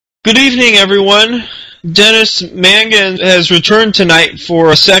Good evening, everyone. Dennis Mangan has returned tonight for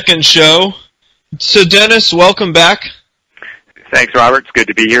a second show. So, Dennis, welcome back. Thanks, Robert. It's good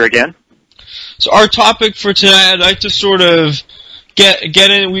to be here again. So, our topic for tonight, I'd like to sort of get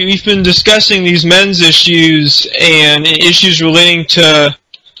in. We've been discussing these men's issues and issues relating to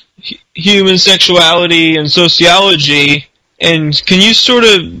human sexuality and sociology. And can you sort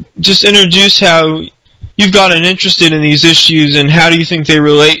of just introduce how you've gotten interested in these issues, and how do you think they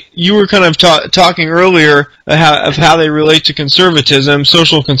relate? You were kind of talking earlier of how they relate to conservatism,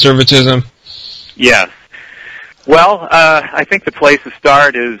 social conservatism. Yes. Well, I think the place to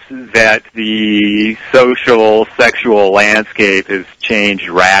start is that the social, sexual landscape has changed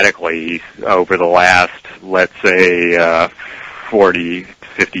radically over the last, let's say, 40,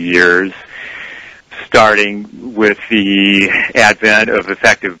 50 years, starting with the advent of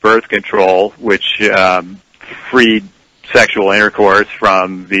effective birth control, which freed sexual intercourse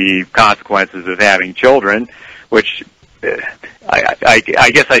from the consequences of having children, which I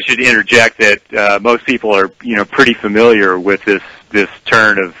guess I should interject that most people are, pretty familiar with this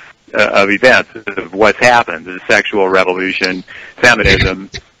turn of events, of what's happened, the sexual revolution, feminism,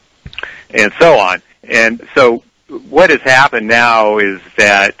 and so on. And so what has happened now is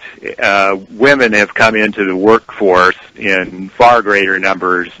that women have come into the workforce in far greater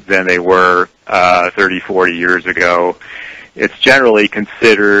numbers than they were 30, 40 years ago. It's generally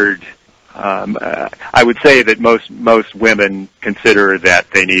considered, I would say that most women consider that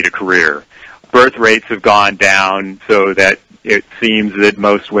they need a career. Birth rates have gone down so that it seems that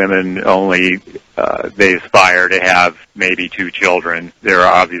most women only, they aspire to have maybe 2 children. There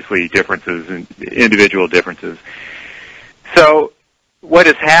are obviously differences, individual differences. So what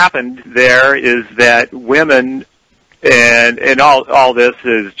has happened there is that women, and all this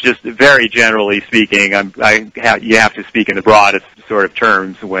is just very generally speaking, you have to speak in the broadest sort of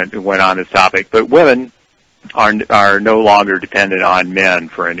terms when on this topic, but women are no longer dependent on men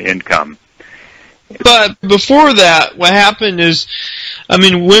for an income. But before that, what happened is,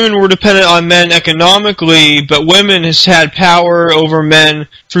 women were dependent on men economically, but women has had power over men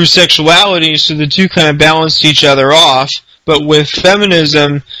through sexuality, so the two kind of balanced each other off. But with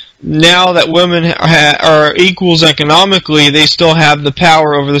feminism, now that women are equals economically, they still have the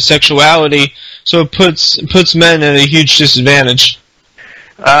power over the sexuality, so it puts men at a huge disadvantage.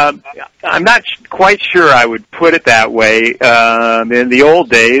 I'm not quite sure I would put it that way. In the old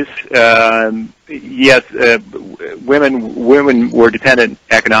days, yes, women were dependent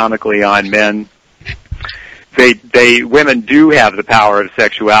economically on men. Women do have the power of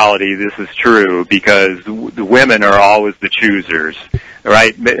sexuality. This is true because the women are always the choosers,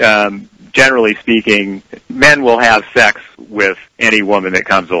 right? Generally speaking, men will have sex with any woman that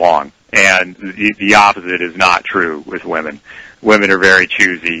comes along, and the opposite is not true with women. Women are very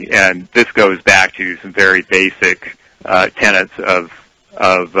choosy, and this goes back to some very basic tenets of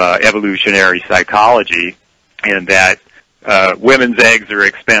evolutionary psychology, in that women's eggs are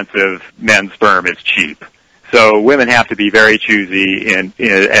expensive, men's sperm is cheap. So women have to be very choosy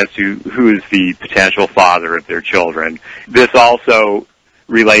as to who is the potential father of their children. This also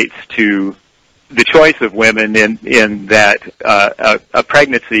relates to the choice of women in that a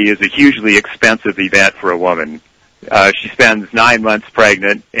pregnancy is a hugely expensive event for a woman. She spends 9 months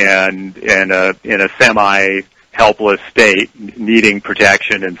pregnant and in a semi-helpless state, needing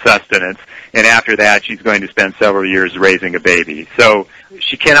protection and sustenance, and after that she's going to spend several years raising a baby. So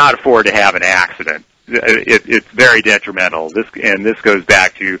she cannot afford to have an accident. It's very detrimental. This goes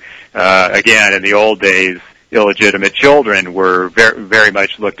back to, again, in the old days, illegitimate children were very, very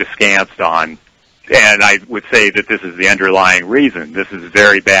much looked askance on. And I would say that this is the underlying reason. This is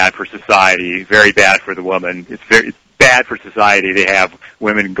very bad for society, very bad for the woman. It's bad for society to have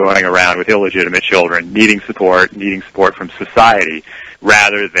women going around with illegitimate children, needing support from society,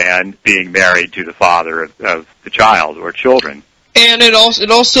 rather than being married to the father of the child or children. And it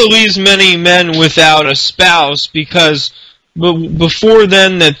also leaves many men without a spouse, because before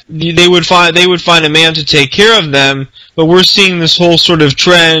then that they would find a man to take care of them. But we're seeing this whole sort of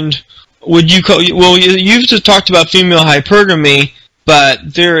trend. You've just talked about female hypergamy, but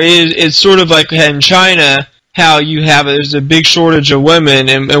it's sort of like in China, how there's a big shortage of women,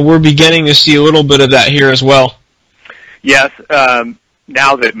 and we're beginning to see a little bit of that here as well. Yes.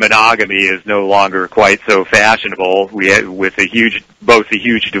 Now that monogamy is no longer quite so fashionable, with both a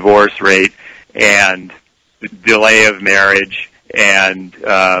huge divorce rate and the delay of marriage, and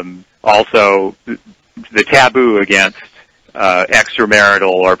also the taboo against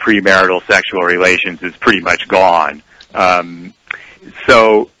extramarital or premarital sexual relations is pretty much gone.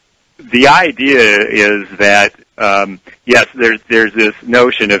 So the idea is that Yes, there's this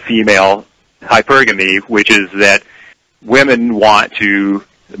notion of female hypergamy, which is that women want to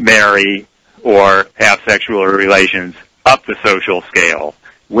marry or have sexual relations up the social scale.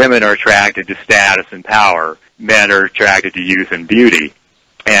 Women are attracted to status and power. Men are attracted to youth and beauty.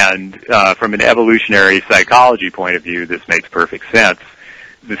 And from an evolutionary psychology point of view, this makes perfect sense.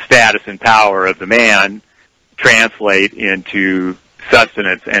 The status and power of the man translate into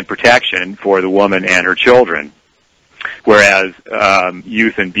sustenance and protection for the woman and her children, whereas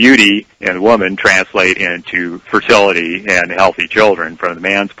youth and beauty in the woman translate into fertility and healthy children from the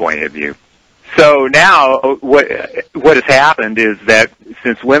man's point of view. So now what has happened is that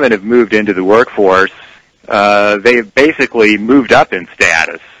since women have moved into the workforce, they've basically moved up in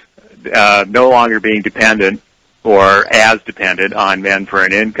status, no longer being dependent or as dependent on men for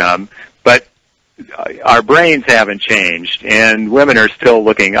an income, but our brains haven't changed, and women are still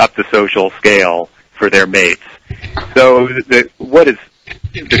looking up the social scale for their mates. So the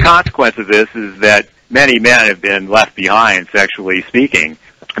consequence of this is that many men have been left behind, sexually speaking.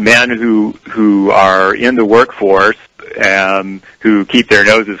 Men who are in the workforce, who keep their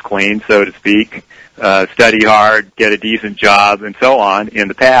noses clean, so to speak, study hard, get a decent job, and so on. In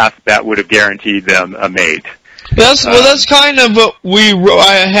the past, that would have guaranteed them a mate. That's kind of what we wrote.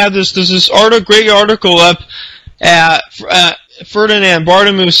 I had this great article up at Ferdinand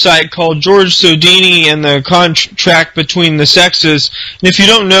Bartemuth's site called George Sodini and the Contract Between the Sexes. And if you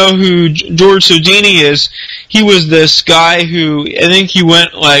don't know who George Sodini is, he was this guy who, I think he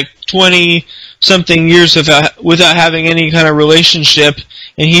went like 20-something years without having any kind of relationship,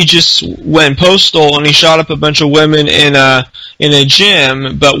 and he just went postal and he shot up a bunch of women in a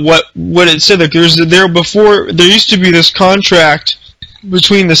gym. But what it said, like there used to be this contract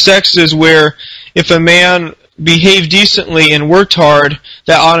between the sexes where if a man behaved decently and worked hard,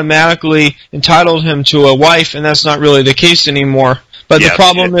 that automatically entitled him to a wife, and that's not really the case anymore. But the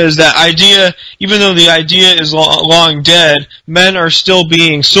problem is that idea, even though the idea is long dead, men are still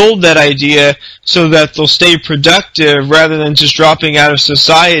being sold that idea so that they'll stay productive rather than just dropping out of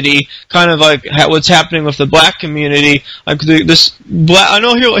society, kind of like what's happening with the black community. Like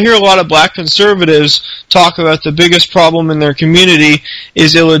I hear a lot of black conservatives talk about the biggest problem in their community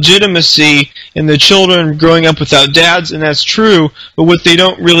is illegitimacy and the children growing up without dads, and that's true. But what they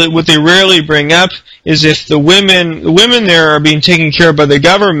rarely bring up is if the women there are being taken care of by the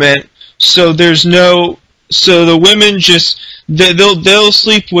government, so the women they'll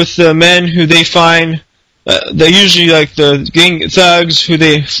sleep with the men who they find they usually like the gang thugs who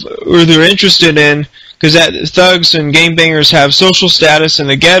they're interested in, because thugs and gangbangers have social status in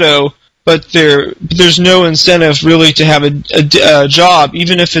the ghetto, but there's no incentive really to have a job,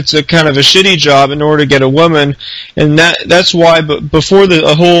 even if it's a kind of a shitty job, in order to get a woman. And that's why before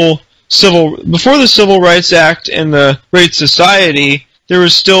the Civil Rights Act and the Great Society, there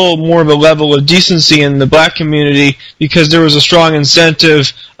was still more of a level of decency in the black community because there was a strong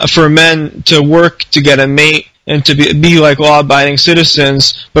incentive for men to work to get a mate and to be like law-abiding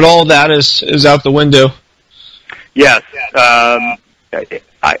citizens. But all that is out the window. Yes.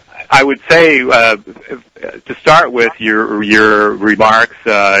 I would say, to start with, your remarks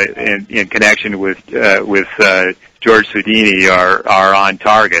in connection with George Sodini are on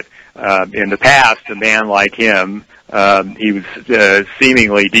target. In the past, a man like him, he was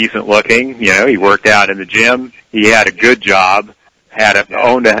seemingly decent looking. You know, he worked out in the gym. He had a good job,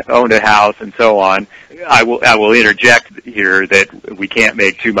 owned a house, and so on. I will interject here that we can't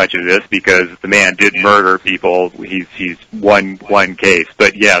make too much of this because the man did murder people. He's one case.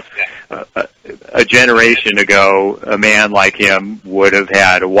 But yes, a generation ago, a man like him would have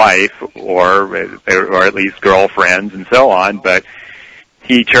had a wife or at least girlfriends and so on. But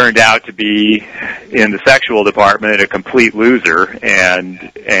he turned out to be, in the sexual department, a complete loser and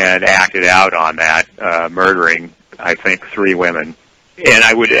acted out on that, murdering, I think, 3 women. And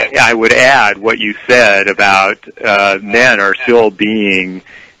I would add what you said about men are still being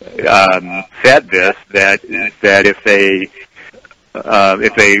fed this, that if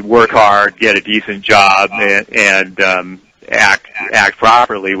they work hard, get a decent job, and act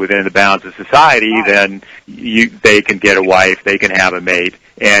properly within the bounds of society, then they can get a wife, they can have a mate.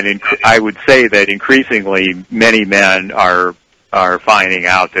 And I would say that increasingly many men are finding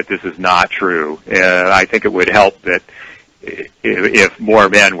out that this is not true. I think it would help that if more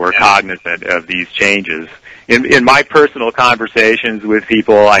men were cognizant of these changes. In my personal conversations with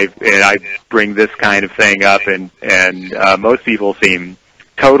people, I bring this kind of thing up, and most people seem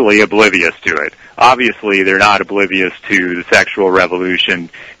totally oblivious to it. Obviously, they're not oblivious to the sexual revolution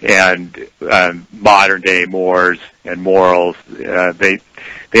and modern-day mores and morals. They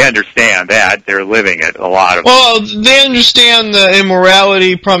understand that. They're living it, a lot of them. Well, they understand the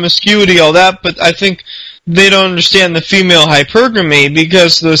immorality, promiscuity, all that, but I think they don't understand the female hypergamy,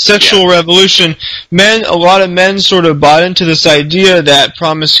 because the sexual revolution, a lot of men sort of bought into this idea that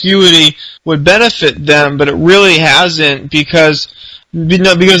promiscuity would benefit them, but it really hasn't, because of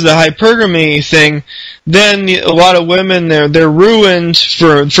the hypergamy thing. Then a lot of women, they're ruined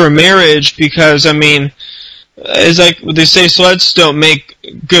for marriage, because, I mean, it's like they say, sluts don't make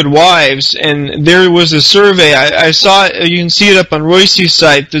good wives. And there was a survey, I saw it, you can see it up on Royce's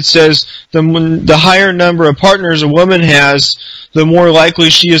site, that says the higher number of partners a woman has, the more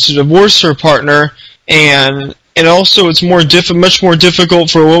likely she is to divorce her partner. And also it's much more difficult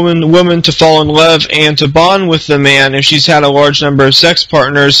for a woman to fall in love and to bond with the man if she's had a large number of sex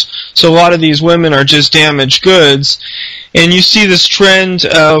partners. So a lot of these women are just damaged goods. And you see this trend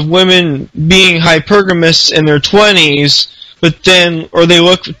of women being hypergamous in their 20s, but then, or they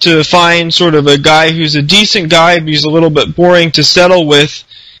look to find sort of a guy who's a decent guy, but he's a little bit boring to settle with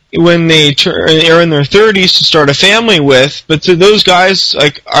when they are in their 30s to start a family with. But to those guys,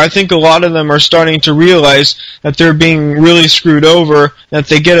 like, I think a lot of them are starting to realize that they're being really screwed over, that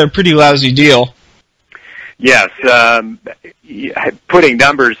they get a pretty lousy deal. Yes, putting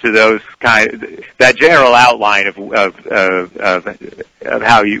numbers to those that general outline of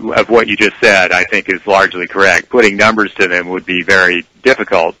what you just said, I think is largely correct. Putting numbers to them would be very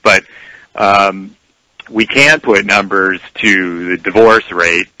difficult, but we can put numbers to the divorce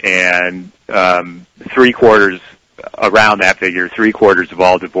rate, and around that figure, 3/4 of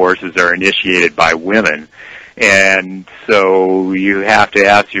all divorces are initiated by women. And so you have to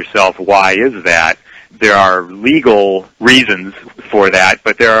ask yourself, why is that? There are legal reasons for that,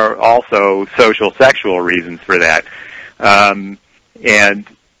 but there are also social-sexual reasons for that. And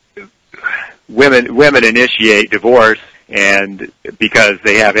women initiate divorce, and because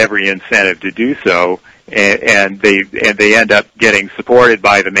they have every incentive to do so, and they end up getting supported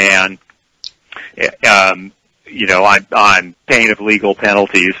by the man, on pain of legal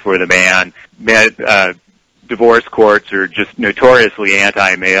penalties for the man. Divorce courts are just notoriously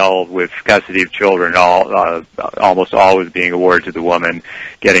anti-male, with custody of children almost always being awarded to the woman,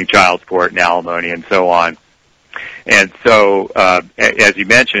 getting child support and alimony and so on. And so, as you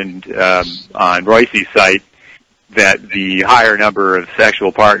mentioned on Royce's site, that the higher number of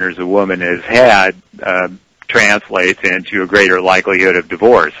sexual partners a woman has had translates into a greater likelihood of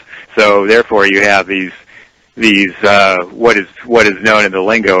divorce. So therefore you have these what is known in the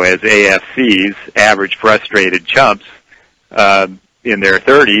lingo as AFCs, average frustrated chumps, in their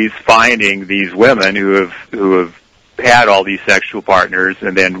 30s, finding these women who have had all these sexual partners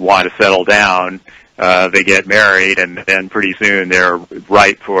and then want to settle down. They get married, and then pretty soon they're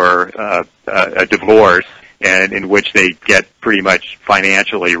ripe for a divorce, and in which they get pretty much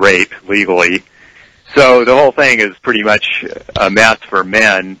financially raped legally. So the whole thing is pretty much a mess for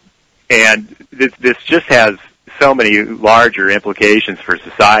men. And this just has so many larger implications for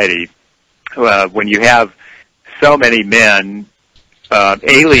society. When you have so many men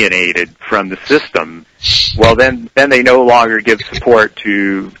alienated from the system, well, then they no longer give support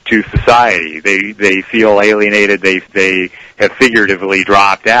to society. They feel alienated. They have figuratively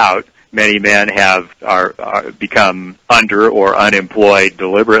dropped out. Many men are become under or unemployed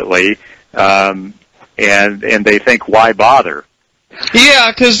deliberately, and they think, why bother?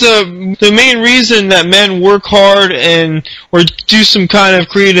 Yeah, because the main reason that men work hard or do some kind of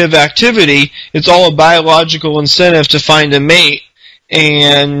creative activity, it's all a biological incentive to find a mate.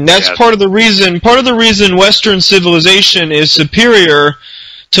 And that's part of the reason Western civilization is superior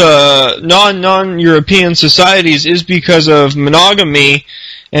to non-European societies, is because of monogamy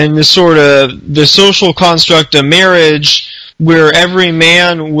and the social construct of marriage, where every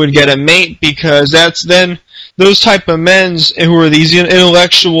man would get a mate, because that's then those type of men who are these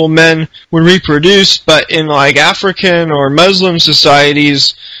intellectual men would reproduce. But in like African or Muslim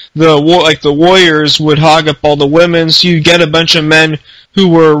societies, the warriors would hog up all the women, so you get a bunch of men who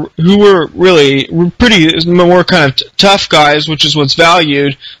were really pretty more kind of tough guys, which is what's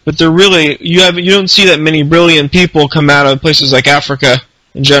valued. But they're really you don't see that many brilliant people come out of places like Africa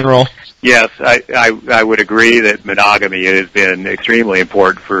in general. Yes, I would agree that monogamy has been extremely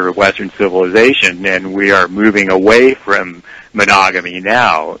important for Western civilization, and we are moving away from monogamy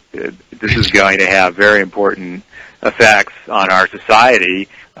now. This is going to have very important effects on our society.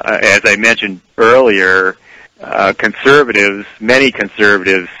 As I mentioned earlier, many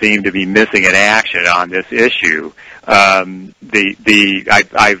conservatives seem to be missing in action on this issue. I've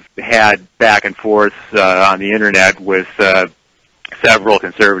had back and forth on the internet with several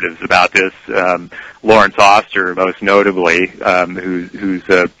conservatives about this. Lawrence Oster, most notably, who's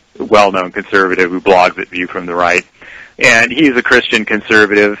a well-known conservative who blogs at View from the Right, and he's a Christian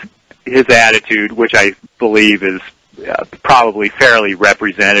conservative. His attitude, which I believe is probably fairly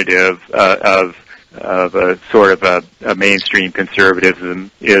representative of a sort of a mainstream conservatism,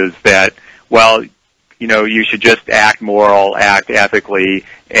 is that, well, you know, you should just act moral, act ethically,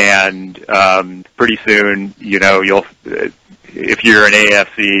 and pretty soon, you know, if you're an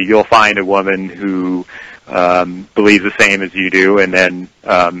AFC, you'll find a woman who believes the same as you do, and then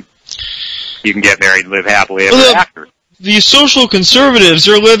you can get married and live happily ever after. These social conservatives,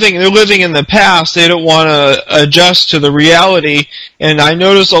 they're living in the past. They don't want to adjust to the reality. And I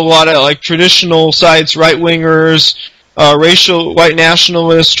notice a lot of like traditional sites, right-wingers, racial white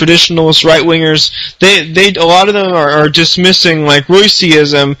nationalists, traditionalist right-wingers. A lot of them are dismissing like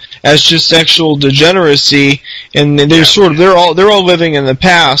Royceism as just sexual degeneracy, and they're all living in the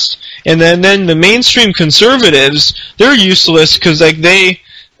past. And then the mainstream conservatives, they're useless because like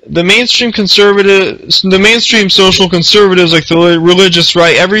the mainstream social conservatives, like the religious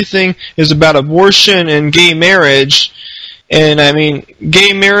right, everything is about abortion and gay marriage. And I mean,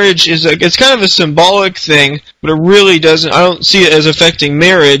 gay marriage it's kind of a symbolic thing, but it really doesn't. I don't see it as affecting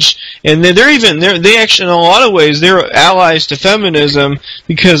marriage. And they actually, in a lot of ways, they're allies to feminism,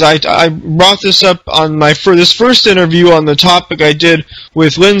 because I brought this up on this first interview on the topic I did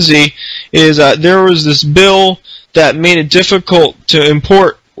with Lindsay. Is there was this bill that made it difficult to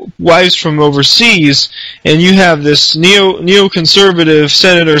import wives from overseas, and you have this neoconservative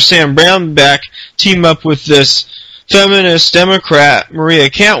Senator Sam Brownback team up with this feminist Democrat Maria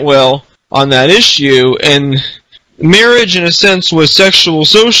Cantwell on that issue, and marriage in a sense was sexual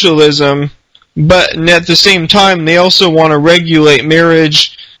socialism, but at the same time they also want to regulate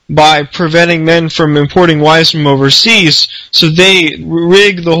marriage by preventing men from importing wives from overseas, so they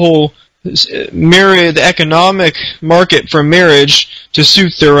rig the whole the economic market for marriage to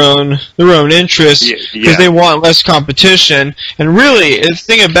suit their own interests, because they want less competition. And really, the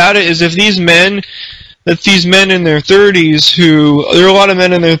thing about it is, if these men in their 30s, there are a lot of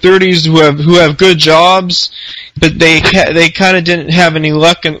men in their 30s who have good jobs, but they kind of didn't have any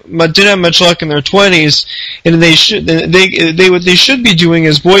luck didn't have much luck in their 20s, and what they should be doing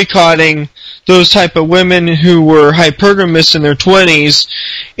is boycotting those type of women who were hypergamous in their 20s,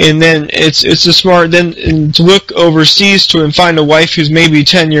 and then it's a smart then to look overseas and find a wife who's maybe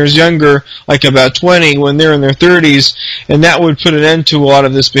 10 years younger, like about 20 when they're in their 30s, and that would put an end to a lot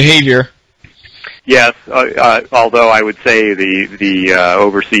of this behavior. Yes, although I would say the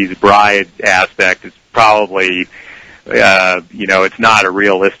overseas bride aspect is probably, it's not a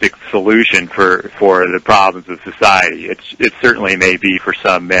realistic solution for the problems of society. It certainly may be for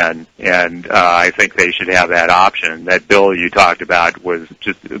some men, and I think they should have that option. That bill you talked about was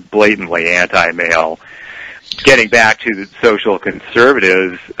just blatantly anti-male. Getting back to the social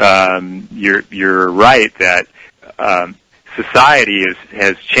conservatives, you're right that society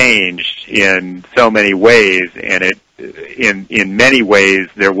has changed in so many ways, and in many ways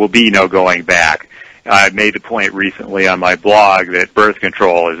there will be no going back. I made the point recently on my blog that birth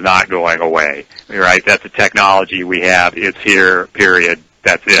control is not going away. Right? That's a technology we have. It's here. Period.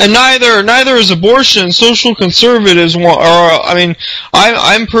 That's it. And neither is abortion. Social conservatives I'm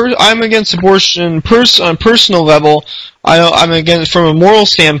against abortion on a personal level. I'm against from a moral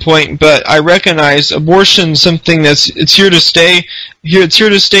standpoint, but I recognize abortion is something it's here to stay. It's here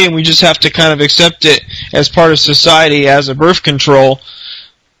to stay, and we just have to kind of accept it as part of society as a birth control.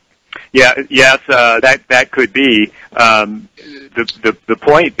 Yeah, yes, that could be. The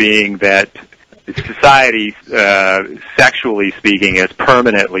point being that society, sexually speaking, has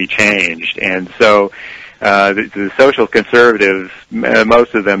permanently changed, and so the social conservatives,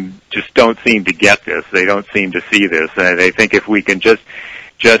 most of them just don't seem to get this. They don't seem to see this. They think if we can just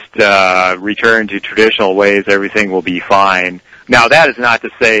return to traditional ways, everything will be fine. Now, that is not to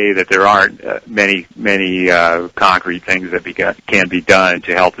say that there aren't many concrete things that can be done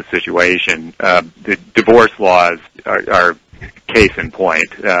to help the situation. The divorce laws are case in point.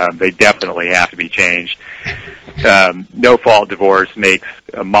 They definitely have to be changed. No-fault divorce makes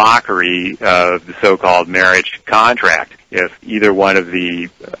a mockery of the so-called marriage contract. If either one of the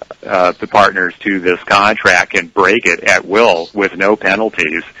partners to this contract can break it at will with no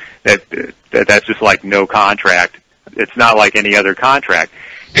penalties, that's just like no contract. It's not like any other contract.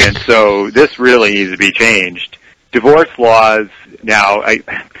 And so this really needs to be changed. Divorce laws, now,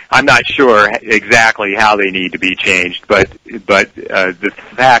 I'm not sure exactly how they need to be changed, but the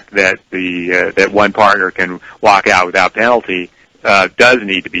fact that that one partner can walk out without penalty does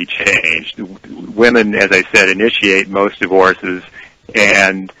need to be changed. Women, as I said, initiate most divorces,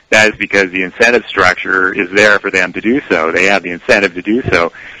 and that is because the incentive structure is there for them to do so. They have the incentive to do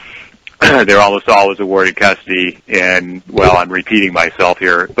so. They're almost always awarded custody, and, well, I'm repeating myself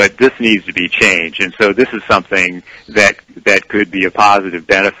here, but this needs to be changed. And so this is something that could be a positive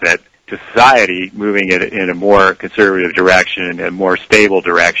benefit to society, moving it in a more conservative direction, a more stable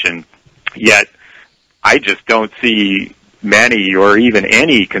direction. Yet, I just don't see many or even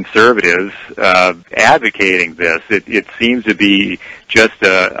any conservatives advocating this. It seems to be just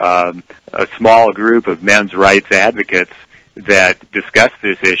a small group of men's rights advocates that discuss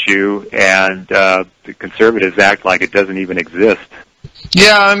this issue, and the conservatives act like it doesn't even exist.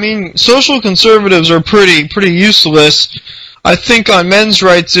 Yeah, I mean, social conservatives are pretty useless. I think on men's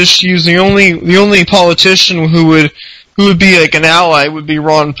rights issues, the only politician who would be like an ally would be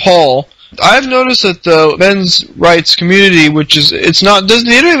Ron Paul. I've noticed that the men's rights community, they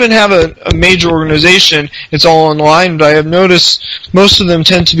don't even have a major organization. It's all online, but I have noticed most of them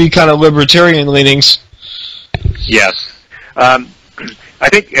tend to be kind of libertarian leanings. Yes. I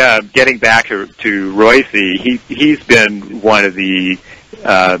think getting back to Royce, he's been one of the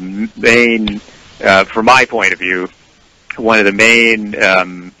main, from my point of view, one of the main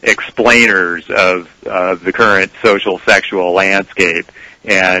explainers of the current social sexual landscape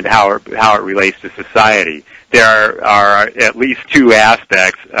and how it relates to society. There are at least two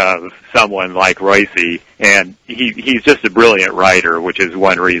aspects of someone like Royce, and he's just a brilliant writer, which is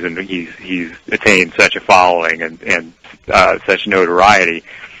one reason he's attained such a following and such notoriety.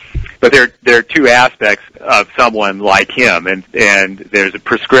 But there are two aspects of someone like him, and there's a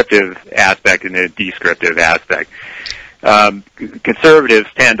prescriptive aspect and a descriptive aspect. Conservatives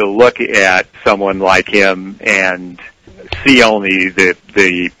tend to look at someone like him and see only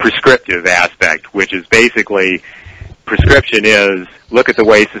the prescriptive aspect, which is basically, prescription is, look at the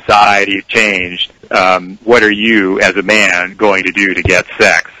way society has changed. What are you, as a man, going to do to get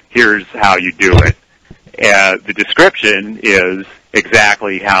sex? Here's how you do it. The description is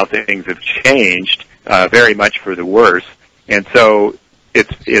exactly how things have changed, very much for the worse. And so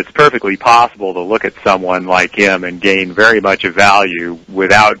it's perfectly possible to look at someone like him and gain very much of value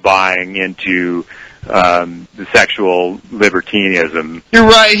without buying into the sexual libertinism. You're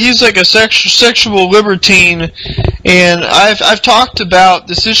right. He's like a sexual libertine, and I've talked about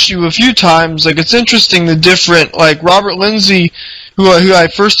this issue a few times. Like, it's interesting the different, like Robert Lindsay, who I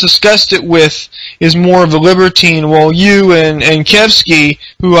first discussed it with, is more of a libertine, while you and Kevsky,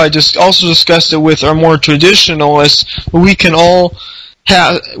 who I just also discussed it with, are more traditionalists. But we can all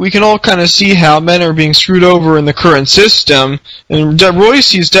kind of see how men are being screwed over in the current system. And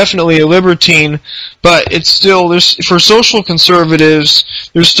Royce is definitely a libertine, but it's still, for social conservatives,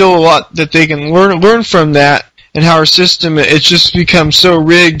 there's still a lot that they can learn from that, and how our system, it's just become so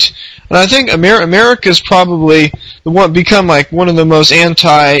rigged. And I think America's probably become like one of the most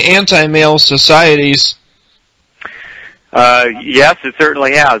anti-male societies. Yes, it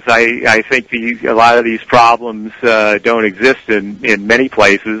certainly has. I think a lot of these problems don't exist in many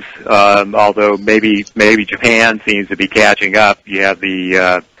places, although maybe Japan seems to be catching up. You have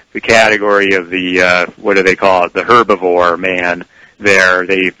the category of the what do they call it? The herbivore man. There,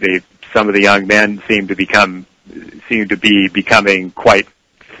 some of the young men seem to be becoming quite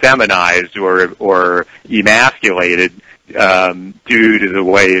feminized or emasculated due to the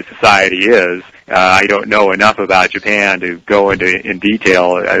way society is. I don't know enough about Japan to go in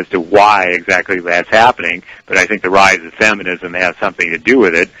detail as to why exactly that's happening, but I think the rise of feminism has something to do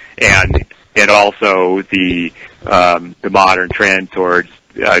with it, and also the modern trend towards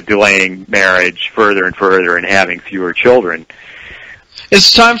delaying marriage further and further and having fewer children.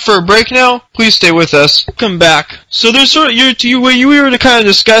 It's time for a break now. Please stay with us. Come back. So there's sort of what you were kind of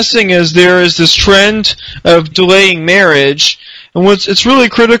discussing is there is this trend of delaying marriage, and it's really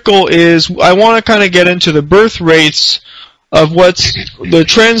critical is I want to kind of get into the birth rates of what's the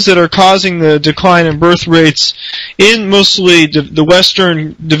trends that are causing the decline in birth rates in mostly the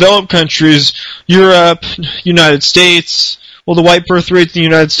Western developed countries, Europe, United States. Well, the white birth rate in the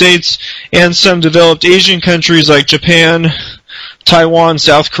United States, and some developed Asian countries like Japan, Taiwan,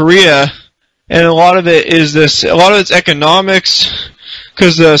 South Korea, and a lot of it's economics,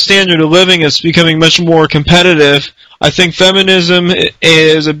 because the standard of living is becoming much more competitive. I think feminism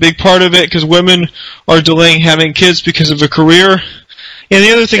is a big part of it, because women are delaying having kids because of a career. And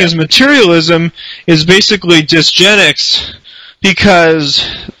the other thing is materialism is basically dysgenics, because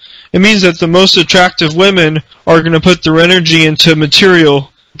it means that the most attractive women are going to put their energy into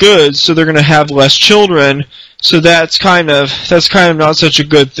material goods, so they're going to have less children. So that's kind of not such a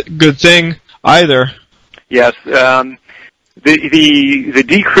good thing either. Yes, the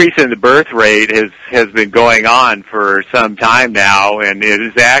decrease in the birth rate has been going on for some time now, and it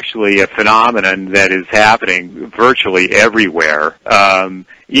is actually a phenomenon that is happening virtually everywhere.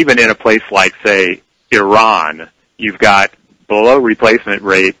 Even in a place like, say, Iran, you've got below replacement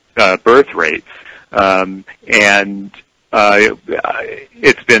rate birth rates, and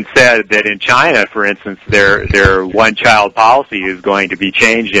it's been said that in China, for instance, their one-child policy is going to be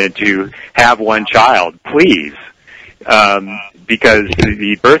changed into have one child, please, because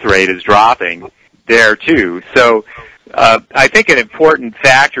the birth rate is dropping there too. So I think an important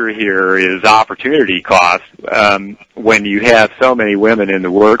factor here is opportunity cost. When you have so many women in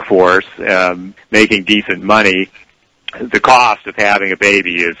the workforce making decent money, the cost of having a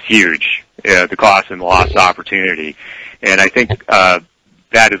baby is huge, the cost and lost opportunity. And I think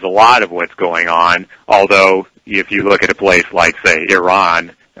that is a lot of what's going on, although if you look at a place like, say,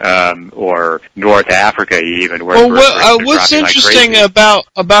 Iran or North Africa even, where what's interesting about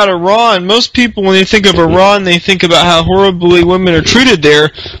Iran, most people, when they think of Iran, they think about how horribly women are treated there,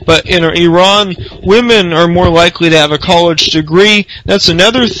 but in Iran, women are more likely to have a college degree. That's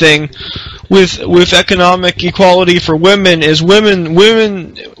another thing with economic equality for women, is women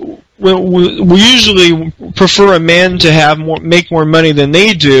we usually prefer a man to make more money than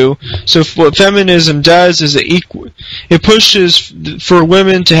they do. So what feminism does is it pushes for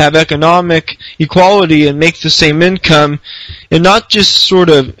women to have economic equality and make the same income, and not just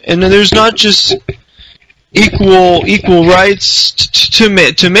and there's not just equal rights to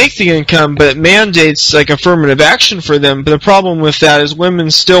make the income, but it mandates like affirmative action for them. But the problem with that is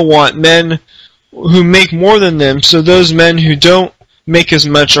women still want men who make more than them. So those men who don't make as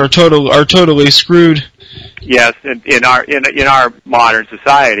much are totally screwed. Yes, in our modern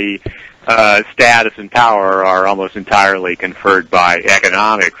society, status and power are almost entirely conferred by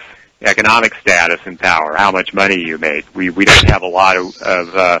economic status and power. How much money you make. We don't have a lot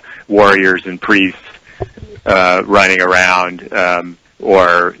of warriors and priests running around,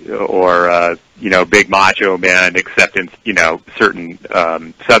 or big macho men, except in certain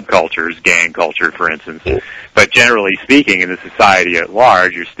subcultures, gang culture, for instance. But generally speaking, in the society at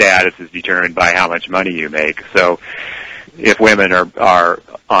large, your status is determined by how much money you make. So if women are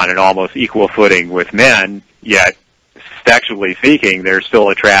on an almost equal footing with men, yet sexually speaking, they're still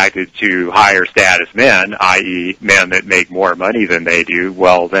attracted to higher status men, i.e. men that make more money than they do,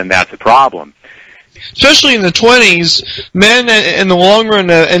 well, then that's a problem. Especially in the 20s, men in the long run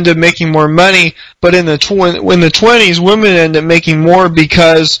end up making more money, but in the 20s, women end up making more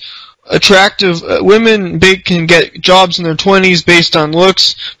because attractive women can get jobs in their 20s based on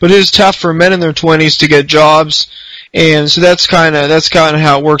looks, but it is tough for men in their 20s to get jobs, and so that's kind of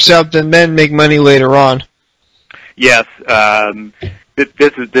how it works out. Then men make money later on. Yes, this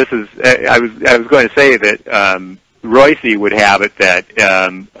is. I was going to say that. Royce would have it that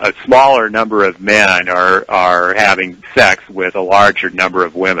a smaller number of men are having sex with a larger number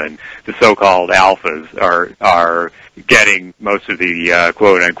of women. The so-called alphas are getting most of the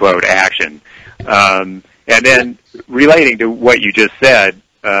quote-unquote action. And then relating to what you just said,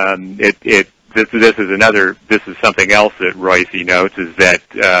 this is something else that Royce notes, is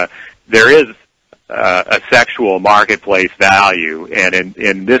that there is a sexual marketplace value, and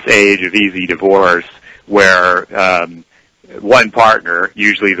in this age of easy divorce, where one partner,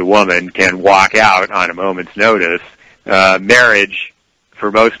 usually the woman, can walk out on a moment's notice, marriage,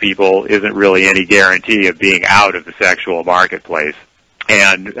 for most people, isn't really any guarantee of being out of the sexual marketplace.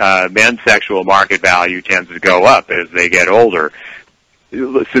 And men's sexual market value tends to go up as they get older,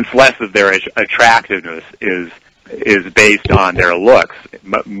 since less of their attractiveness is based on their looks.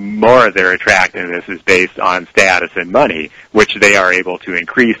 More of their attractiveness is based on status and money, which they are able to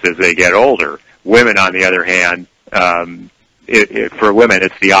increase as they get older. Women, on the other hand, for women,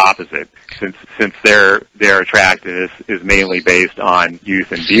 it's the opposite, since their attractiveness is mainly based on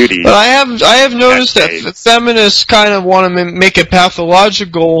youth and beauty. But I have noticed that feminists kind of want to make it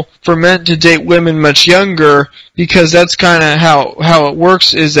pathological for men to date women much younger, because that's kind of how it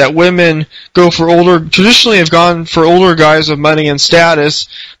works, is that women traditionally have gone for older guys with money and status,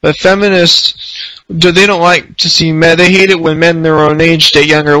 but feminists, they don't like to see men. They hate it when men their own age date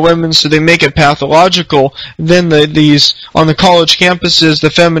younger women, so they make it pathological. Then on the college campuses, the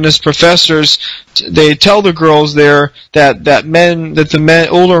feminist professors, they tell the girls there that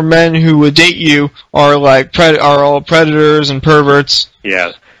older men who would date you are all predators and perverts.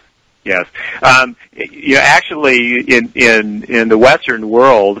 Yeah. Yes. Actually, in the Western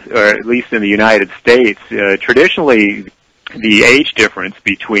world, or at least in the United States, traditionally, the age difference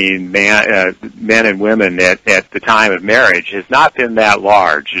between men and women at the time of marriage has not been that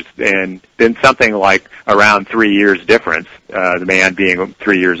large. It's been something like around 3 years difference, the man being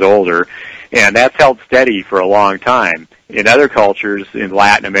 3 years older, and that's held steady for a long time. In other cultures, in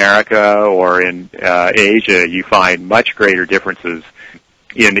Latin America or in Asia, you find much greater differences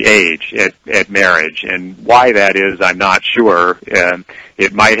in age at marriage, and why that is, I'm not sure.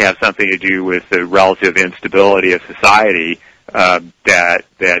 It might have something to do with the relative instability of society, or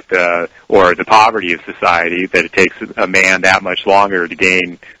the poverty of society, that it takes a man that much longer to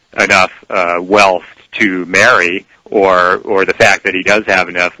gain enough wealth to marry, or the fact that he does have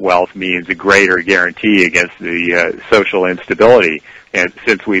enough wealth means a greater guarantee against the social instability. And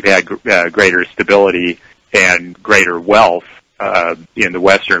since we've had greater stability and greater wealth in the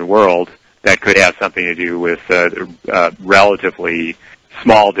Western world, that could have something to do with relatively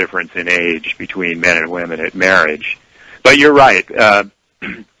small difference in age between men and women at marriage. But you're right.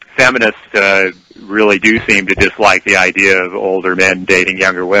 Feminists really do seem to dislike the idea of older men dating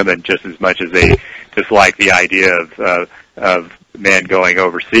younger women just as much as they dislike the idea of men going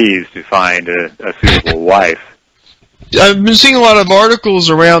overseas to find a suitable wife. I've been seeing a lot of articles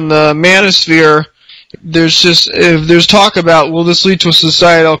around the manosphere. There's talk about, will this lead to a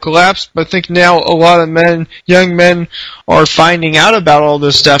societal collapse? But I think now a lot of young men are finding out about all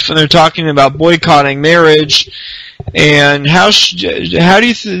this stuff, and they're talking about boycotting marriage. And how do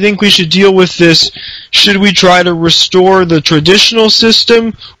you think we should deal with this? Should we try to restore the traditional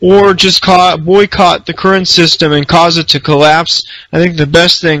system, or just boycott the current system and cause it to collapse? I think the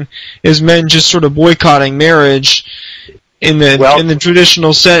best thing is men just sort of boycotting marriage in the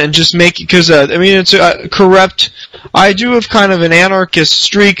traditional sense, and just make it, because it's corrupt. I do have kind of an anarchist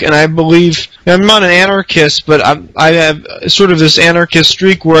streak, and I believe I'm not an anarchist, but I have sort of this anarchist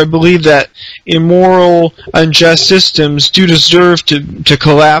streak where I believe that immoral, unjust systems do deserve to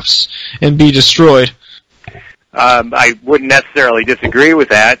collapse and be destroyed. I wouldn't necessarily disagree with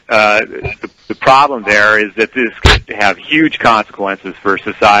that. The problem there is that this could have huge consequences for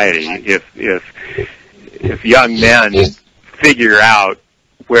society if young men figure out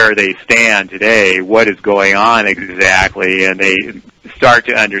where they stand today, what is going on exactly, and they start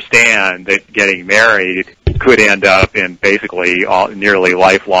to understand that getting married could end up in basically nearly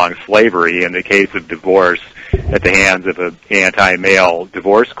lifelong slavery in the case of divorce at the hands of an anti-male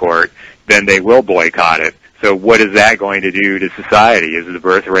divorce court, then they will boycott it. So what is that going to do to society? Is the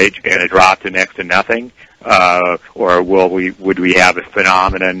birth rate going to drop to next to nothing? Or would we have a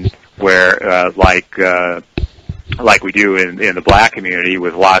phenomenon where, like we do in the black community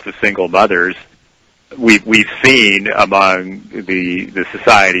with lots of single mothers, we've seen among the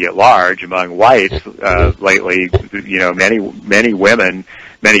society at large, among whites lately, many women,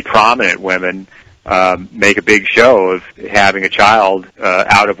 many prominent women, make a big show of having a child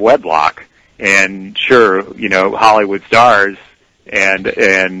out of wedlock. And sure, Hollywood stars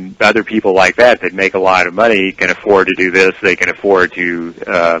and other people like that make a lot of money can afford to do this. They can afford to.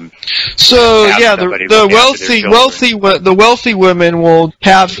 The wealthy women will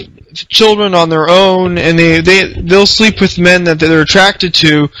have children on their own, and they'll sleep with men that they're attracted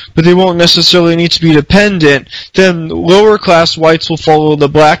to, but they won't necessarily need to be dependent. Then lower class whites will follow the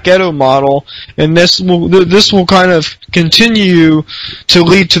black ghetto model, and this will kind of continue to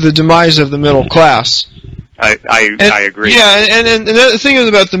lead to the demise of the middle class. I agree. Yeah, and the thing is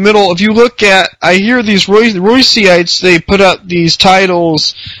about the middle, if you look at, I hear these Royceites, they put up these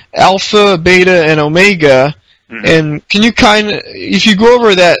titles, Alpha, Beta, and Omega, and can you if you go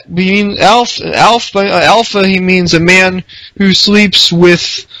over that, mean Alpha, he means a man who sleeps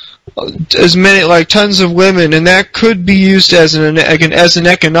with as many, like tons of women, and that could be used as an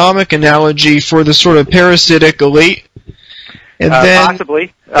economic analogy for the sort of parasitic elite. And then,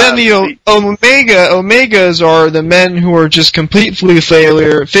 possibly. Then the Omegas are the men who are just completely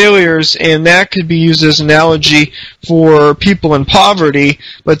failures, and that could be used as an analogy for people in poverty.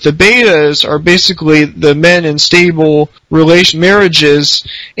 But the Betas are basically the men in stable marriages,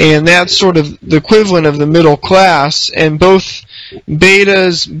 and that's sort of the equivalent of the middle class. And both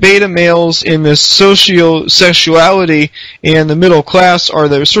beta males in the sociosexuality and the middle class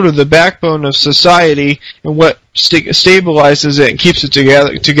are sort of the backbone of society, and what stabilizes it and keeps it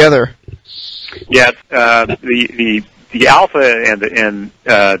together. Yes, the alpha and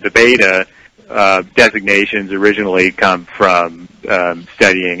the beta designations originally come from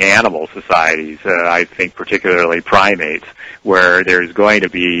studying animal societies. I think particularly primates, where there's going to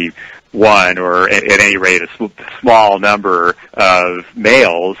be one, or at any rate, a small number of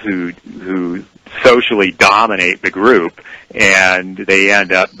males who socially dominate the group, and they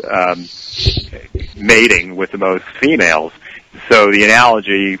end up mating with the most females. So the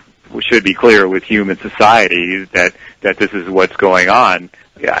analogy should be clear with human society that this is what's going on.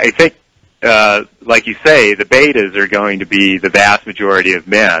 I think, like you say, the betas are going to be the vast majority of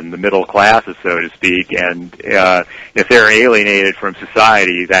men, the middle classes, so to speak, and if they're alienated from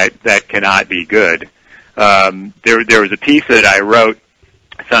society, that cannot be good. There was a piece that I wrote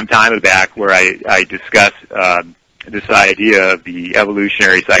some time back where I discussed this idea of the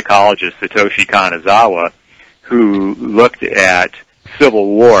evolutionary psychologist Satoshi Kanazawa, who looked at civil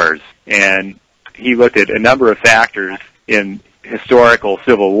wars, and he looked at a number of factors in historical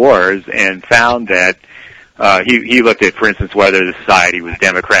civil wars and found that he looked at, for instance, whether the society was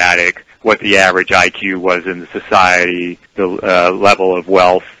democratic, what the average IQ was in the society, the level of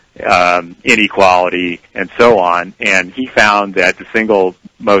wealth, inequality, and so on. And he found that the single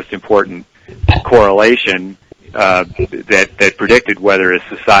most important correlation that predicted whether a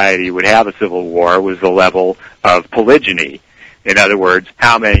society would have a civil war was the level of polygyny. In other words,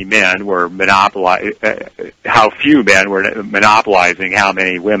 how many men were how few men were monopolizing how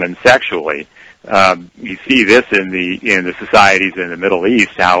many women sexually. You see this in the societies in the Middle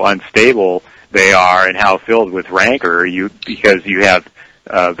East, how unstable they are and how filled with rancor, because you have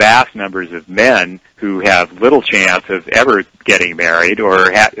vast numbers of men who have little chance of ever getting married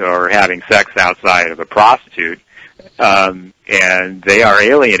or having sex outside of a prostitute, and they are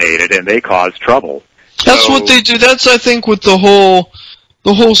alienated and they cause trouble. That's what they do. That's, I think, what the whole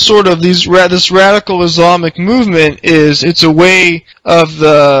sort of this radical Islamic movement is. It's a way of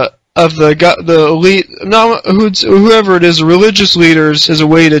the elite, whoever it is, religious leaders, as a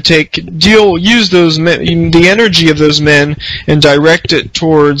way to use those men, the energy of those men, and direct it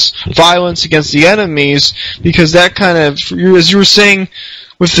towards violence against the enemies, because that kind of, as you were saying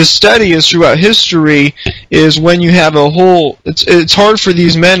with the study, is throughout history, is when you have a whole, it's hard for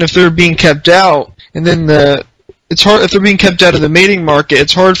these men if they're being kept out, and then it's hard if they're being kept out of the mating market.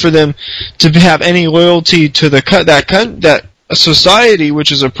 It's hard for them to have any loyalty to that society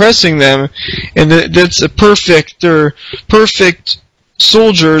which is oppressing them, and they're perfect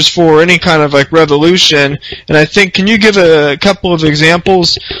soldiers for any kind of like revolution. And I think, can you give a couple of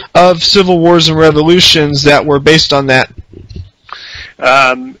examples of civil wars and revolutions that were based on that?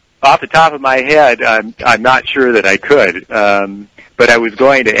 Off the top of my head, I'm not sure that I could. But I was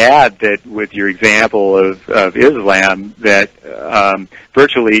going to add that with your example of Islam, that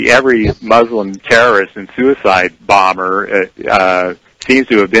virtually every Muslim terrorist and suicide bomber seems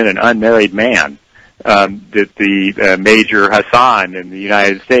to have been an unmarried man. That the Major Hassan in the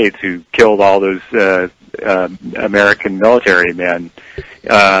United States, who killed all those American military men,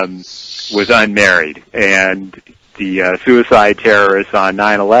 was unmarried, and the suicide terrorists on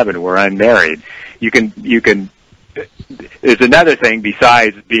 9/11 were unmarried. You can. There's another thing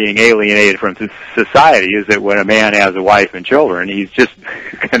besides being alienated from society, is that when a man has a wife and children, he's just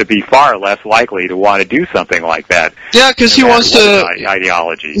going to be far less likely to want to do something like that. Yeah, because he wants to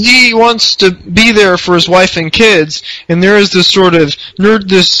ideology. He wants to be there for his wife and kids, and there is this sort of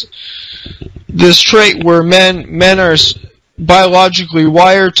this trait where men are biologically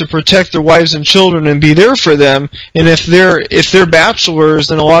wired to protect their wives and children and be there for them, and if they're bachelors,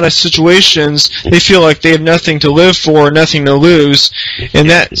 in a lot of situations they feel like they have nothing to live for, nothing to lose, and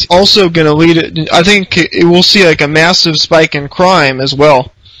that's also going to lead, I think we'll see like a massive spike in crime as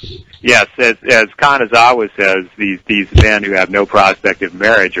well. Yes, as Kanazawa says, these men who have no prospect of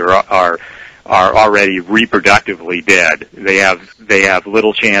marriage are already reproductively dead. They have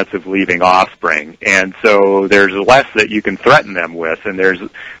little chance of leaving offspring, and so there's less that you can threaten them with, and there's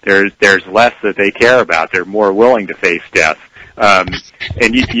less that they care about. They're more willing to face death, and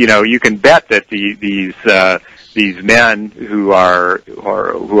you can bet that these men who are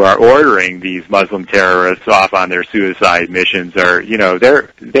ordering these Muslim terrorists off on their suicide missions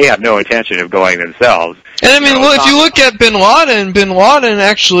they have no intention of going themselves. And I mean, if you look at Bin Laden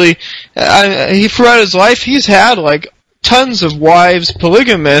actually, throughout his life, he's had like tons of wives,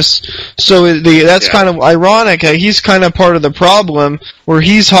 polygamous. So that's kind of ironic. He's kind of part of the problem, where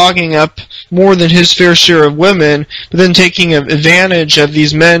he's hogging up more than his fair share of women, but then taking advantage of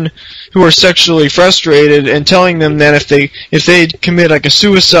these men who are sexually frustrated and telling them that if they commit like a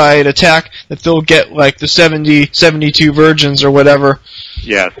suicide attack, that they'll get like the 72 virgins or whatever.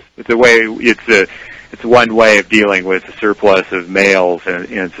 Yes, it's one way of dealing with the surplus of males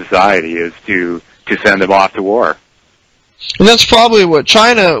in society, is to send them off to war. And that's probably what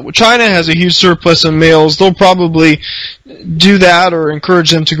China has a huge surplus of males. They'll probably do that or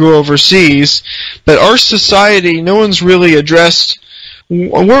encourage them to go overseas. But our society, no one's really addressed.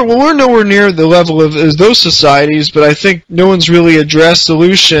 We're nowhere near the level of as those societies, but I think no one's really addressed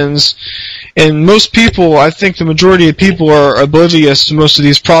solutions. And most people, I think the majority of people are oblivious to most of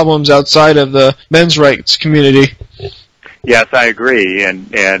these problems outside of the men's rights community. Yes, I agree. And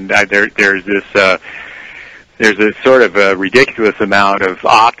there's this. There's a sort of a ridiculous amount of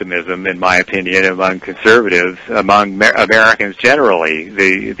optimism, in my opinion, among conservatives, among Americans generally.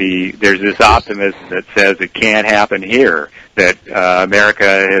 There's this optimism that says it can't happen here, that America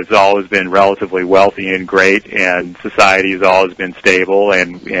has always been relatively wealthy and great, and society has always been stable,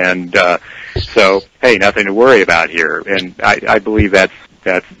 and so, hey, nothing to worry about here. And I believe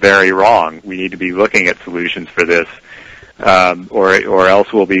that's very wrong. We need to be looking at solutions for this, or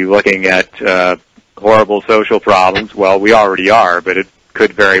else we'll be looking at horrible social problems. Well, we already are, but it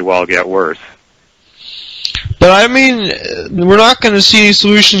could very well get worse. But I mean, we're not going to see any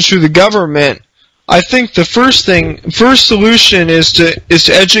solutions through the government. I think the first solution is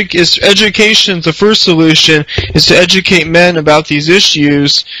education. The first solution is to educate men about these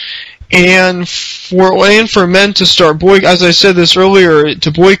issues, and for men to start as I said this earlier,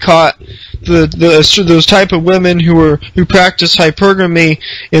 to boycott those type of women who practice hypergamy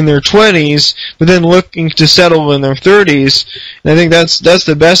in their 20s, but then looking to settle in their 30s. And I think that's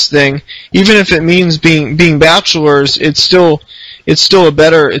the best thing. Even if it means being bachelors, it's still a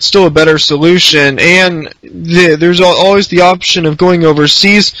better solution. And there's always the option of going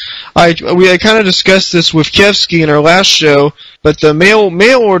overseas. I kind of discussed this with Kevsky in our last show, but the mail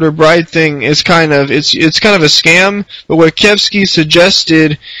order bride thing is kind of a scam. But what Kevsky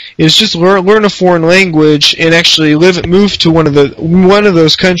suggested is just learn a foreign language and actually move to one of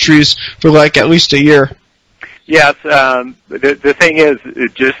those countries for like at least a year. Yes, the thing is,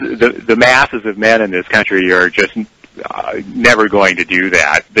 just the masses of men in this country are just never going to do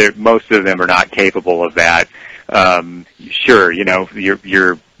that. Most of them are not capable of that. Sure,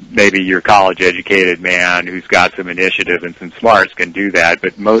 you're maybe your college-educated man who's got some initiative and some smarts can do that,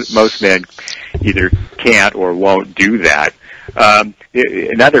 but most men either can't or won't do that.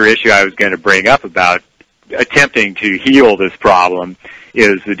 Another issue I was going to bring up about attempting to heal this problem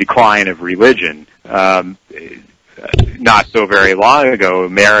is the decline of religion. Not so very long ago,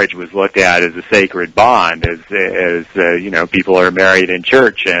 marriage was looked at as a sacred bond, as people are married in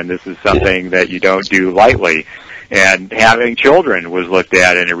church, and this is something that you don't do lightly. And having children was looked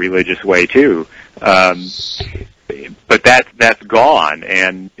at in a religious way too. But that's gone,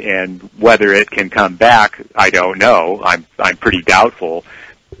 and whether it can come back, I don't know. I'm pretty doubtful.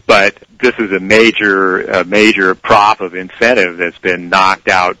 But this is a major prop of incentive that's been knocked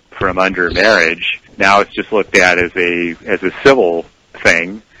out from under marriage. Now it's just looked at as a civil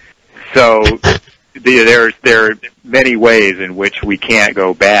thing. So there are many ways in which we can't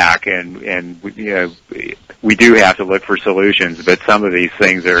go back, and we do have to look for solutions. But some of these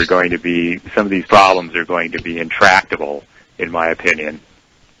problems are going to be intractable, in my opinion.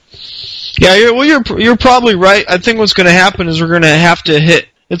 Yeah, you're probably right. I think what's going to happen is we're going to have to hit.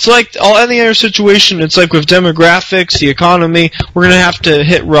 It's like any other situation. It's like with demographics, the economy. We're going to have to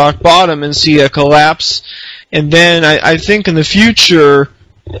hit rock bottom and see a collapse. And then I think in the future,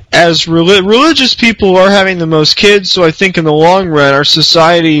 as religious people are having the most kids, so I think in the long run our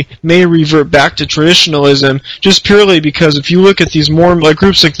society may revert back to traditionalism, just purely because if you look at these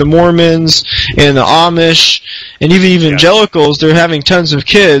groups like the Mormons and the Amish and even evangelicals, they're having tons of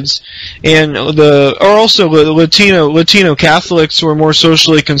kids, and also the Latino Catholics who are more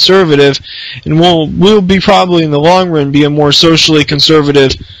socially conservative, and we'll be probably in the long run be a more socially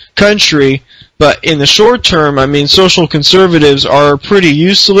conservative country. But in the short term, I mean, social conservatives are pretty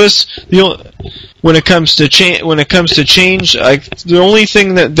useless. When it comes to change, the only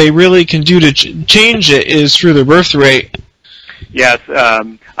thing that they really can do to change it is through the birth rate. Yes,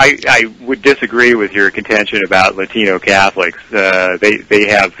 I would disagree with your contention about Latino Catholics. They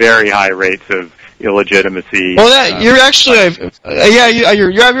have very high rates of illegitimacy. Well, you're actually,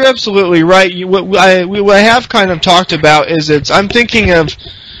 you're absolutely right. What I have kind of talked about is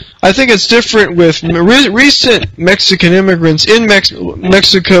I think it's different with recent Mexican immigrants in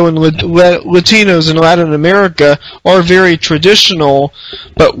Mexico, and Latinos in Latin America are very traditional,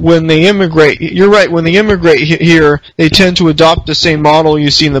 but when they immigrate, you're right, when they immigrate here, they tend to adopt the same model you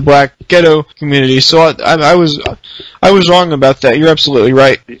see in the black ghetto community. So I was wrong about that. You're absolutely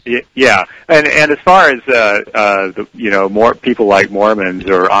right. Yeah. And as far as more people like Mormons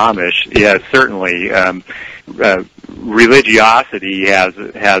or Amish, yes, certainly religiosity has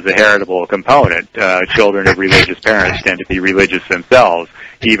a heritable component. Children of religious parents tend to be religious themselves,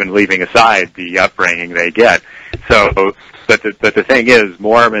 even leaving aside the upbringing they get. So, but the thing is,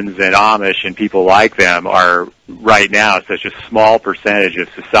 Mormons and Amish and people like them are right now such a small percentage of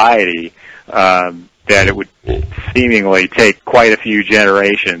society that it would seemingly take quite a few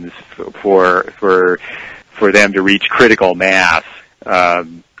generations for them to reach critical mass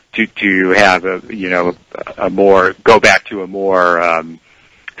to have go back to a more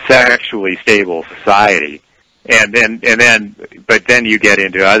sexually stable society. But then you get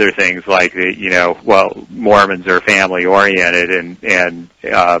into other things like Mormons are family oriented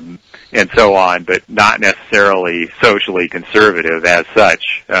and so on, but not necessarily socially conservative as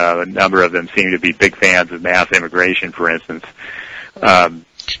such. A number of them seem to be big fans of mass immigration, for instance.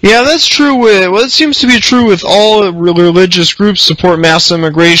 Yeah, that's true. It seems to be true with all religious groups support mass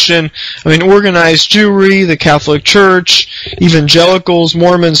immigration. I mean, organized Jewry, the Catholic Church, evangelicals,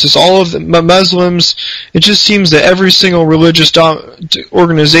 Mormons, just all of the Muslims. It just seems that every single religious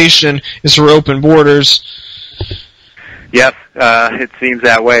organization is for open borders. Yes, it seems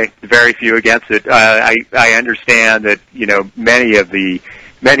that way. Very few against it. I understand that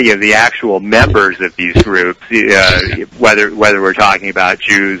many of the actual members of these groups, whether we're talking about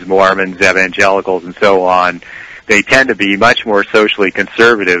Jews, Mormons, evangelicals, and so on, they tend to be much more socially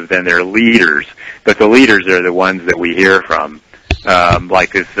conservative than their leaders. But the leaders are the ones that we hear from,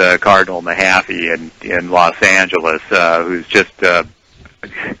 like this Cardinal Mahaffey in Los Angeles, who's just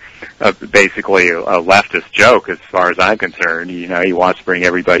basically a leftist joke as far as I'm concerned. He wants to bring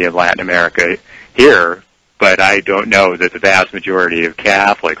everybody in Latin America here. But I don't know that the vast majority of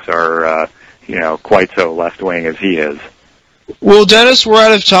Catholics are, quite so left-wing as he is. Well, Dennis, we're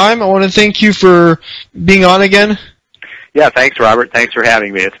out of time. I want to thank you for being on again. Yeah, thanks, Robert. Thanks for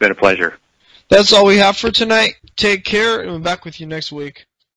having me. It's been a pleasure. That's all we have for tonight. Take care, and we'll be back with you next week.